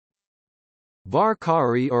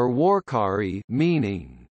Varkari or Warkari,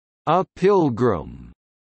 meaning a pilgrim,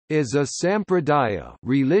 is a sampradaya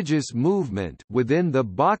religious movement within the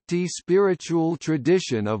Bhakti spiritual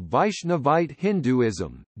tradition of Vaishnavite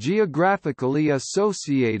Hinduism, geographically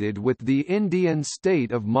associated with the Indian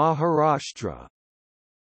state of Maharashtra.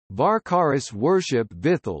 Varkaris worship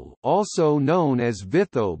Vithal, also known as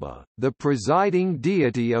Vithoba, the presiding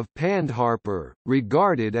deity of Pandharpur,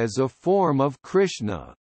 regarded as a form of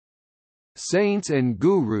Krishna. Saints and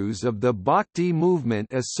gurus of the Bhakti movement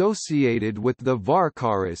associated with the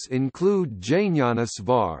Varkaris include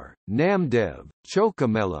Jnanasvar, Namdev,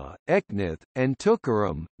 Chokamela, Eknath, and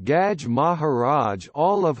Tukaram, Gaj Maharaj,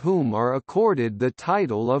 all of whom are accorded the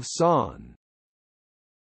title of Sant.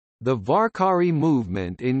 The Varkari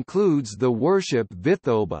movement includes the worship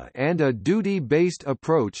Vithoba and a duty-based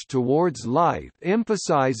approach towards life,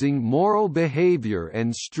 emphasizing moral behavior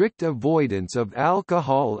and strict avoidance of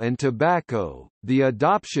alcohol and tobacco, the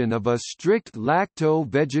adoption of a strict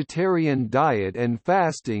lacto-vegetarian diet and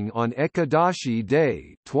fasting on Ekadashi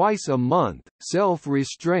day twice a month,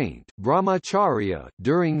 self-restraint brahmacharya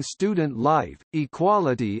during student life,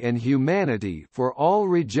 equality and humanity for all,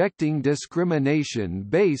 rejecting discrimination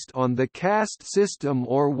based on the caste system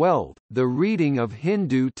or wealth, the reading of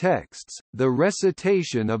Hindu texts, the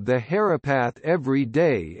recitation of the Haripath every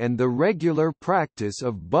day and the regular practice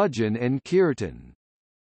of bhajan and kirtan.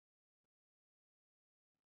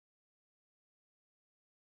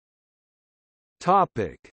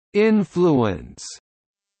 Topic: Influence.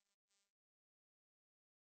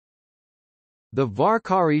 The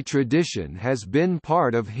Varkari tradition has been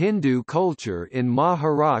part of Hindu culture in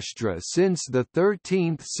Maharashtra since the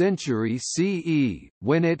 13th century CE,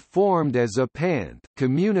 when it formed as a panth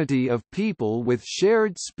community of people with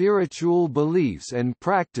shared spiritual beliefs and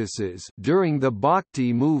practices during the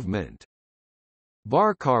Bhakti movement.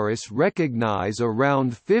 Varkaris recognize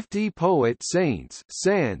around 50 poet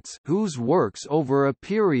saints whose works over a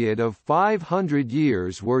period of 500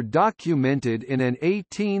 years were documented in an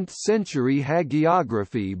 18th-century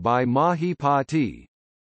hagiography by Mahipati.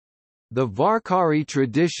 The Varkari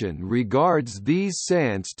tradition regards these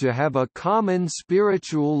saints to have a common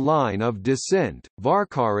spiritual line of descent.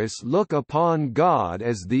 Varkaris look upon God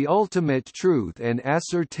as the ultimate truth and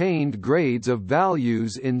ascertained grades of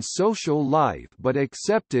values in social life but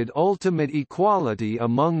accepted ultimate equality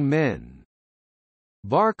among men.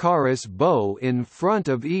 Varkaris bow in front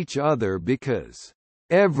of each other because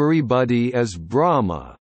everybody is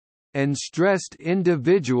Brahma, and stressed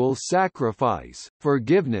individual sacrifice,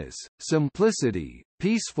 forgiveness, simplicity,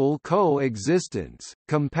 peaceful coexistence,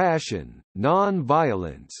 compassion,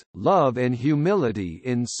 non-violence, love and humility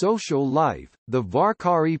in social life. The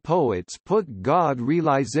Varkari poets put God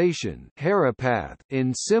realization Haripath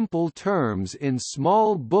in simple terms in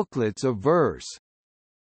small booklets of verse.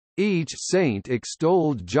 Each saint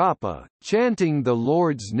extolled japa, chanting the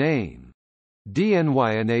Lord's name.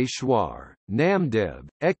 Dnyaneshwar, Namdev,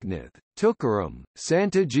 Eknath, Tukaram,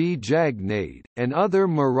 Santaji Jagnade, and other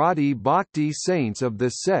Marathi Bhakti saints of the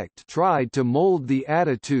sect tried to mold the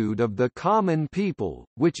attitude of the common people,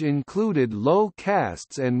 which included low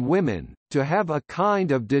castes and women, to have a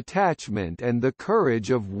kind of detachment and the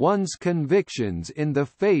courage of one's convictions in the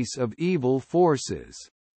face of evil forces.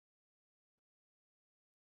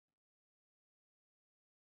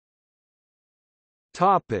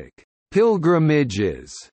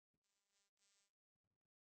 Pilgrimages.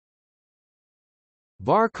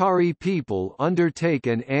 Varkari people undertake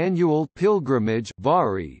an annual pilgrimage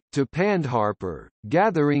Vari to Pandharpur,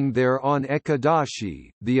 gathering there on Ekadashi,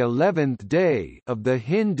 the 11th day of the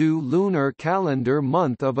Hindu lunar calendar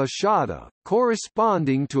month of Ashada,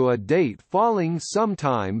 corresponding to a date falling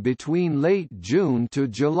sometime between late June to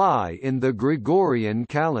July in the Gregorian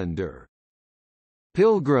calendar.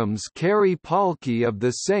 Pilgrims carry palki of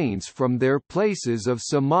the saints from their places of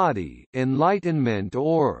samadhi, enlightenment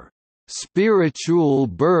or spiritual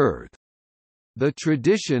birth. The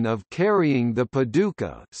tradition of carrying the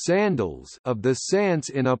paduka sandals of the saints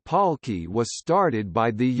in a palki was started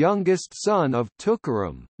by the youngest son of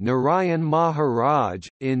Tukaram, Narayan Maharaj,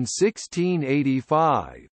 in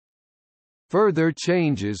 1685. Further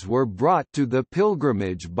changes were brought to the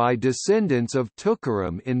pilgrimage by descendants of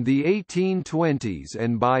Tukaram in the 1820s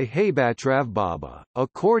and by Baba, a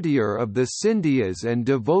courtier of the Scindias and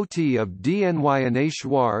devotee of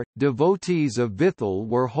Dnyaneshwar. Devotees of Vithal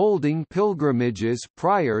were holding pilgrimages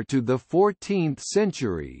prior to the 14th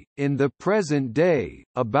century. In the present day,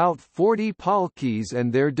 about 40 palkis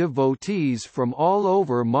and their devotees from all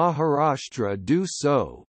over Maharashtra do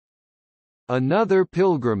so. Another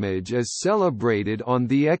pilgrimage is celebrated on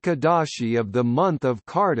the Ekadashi of the month of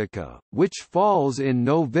Kartika, which falls in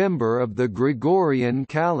November of the Gregorian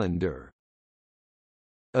calendar.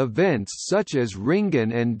 Events such as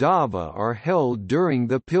Ringan and Dava are held during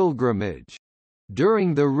the pilgrimage.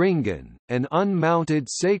 During the Ringan, an unmounted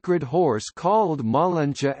sacred horse called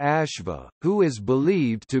Malancha Ashva, who is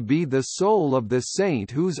believed to be the soul of the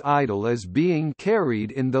saint whose idol is being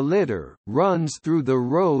carried in the litter, runs through the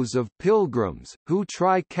rows of pilgrims, who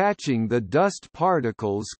try catching the dust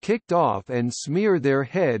particles kicked off and smear their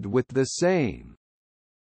head with the same.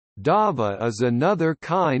 Dava is another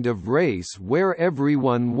kind of race where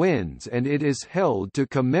everyone wins, and it is held to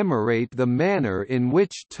commemorate the manner in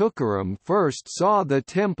which Tukaram first saw the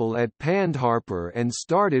temple at Pandharpur and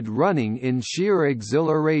started running in sheer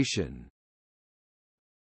exhilaration.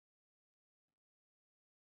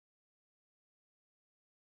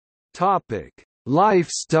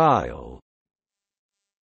 Lifestyle.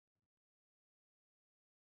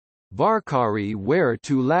 Varkari wear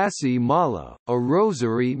tulasi mala, a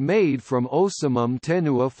rosary made from Ocimum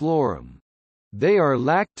tenuiflorum. They are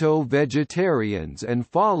lacto-vegetarians and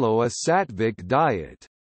follow a sattvic diet.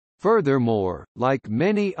 Furthermore, like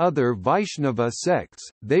many other Vaishnava sects,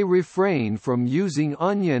 they refrain from using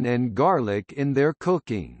onion and garlic in their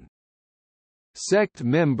cooking. Sect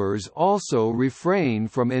members also refrain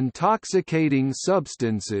from intoxicating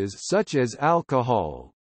substances such as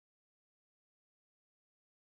alcohol,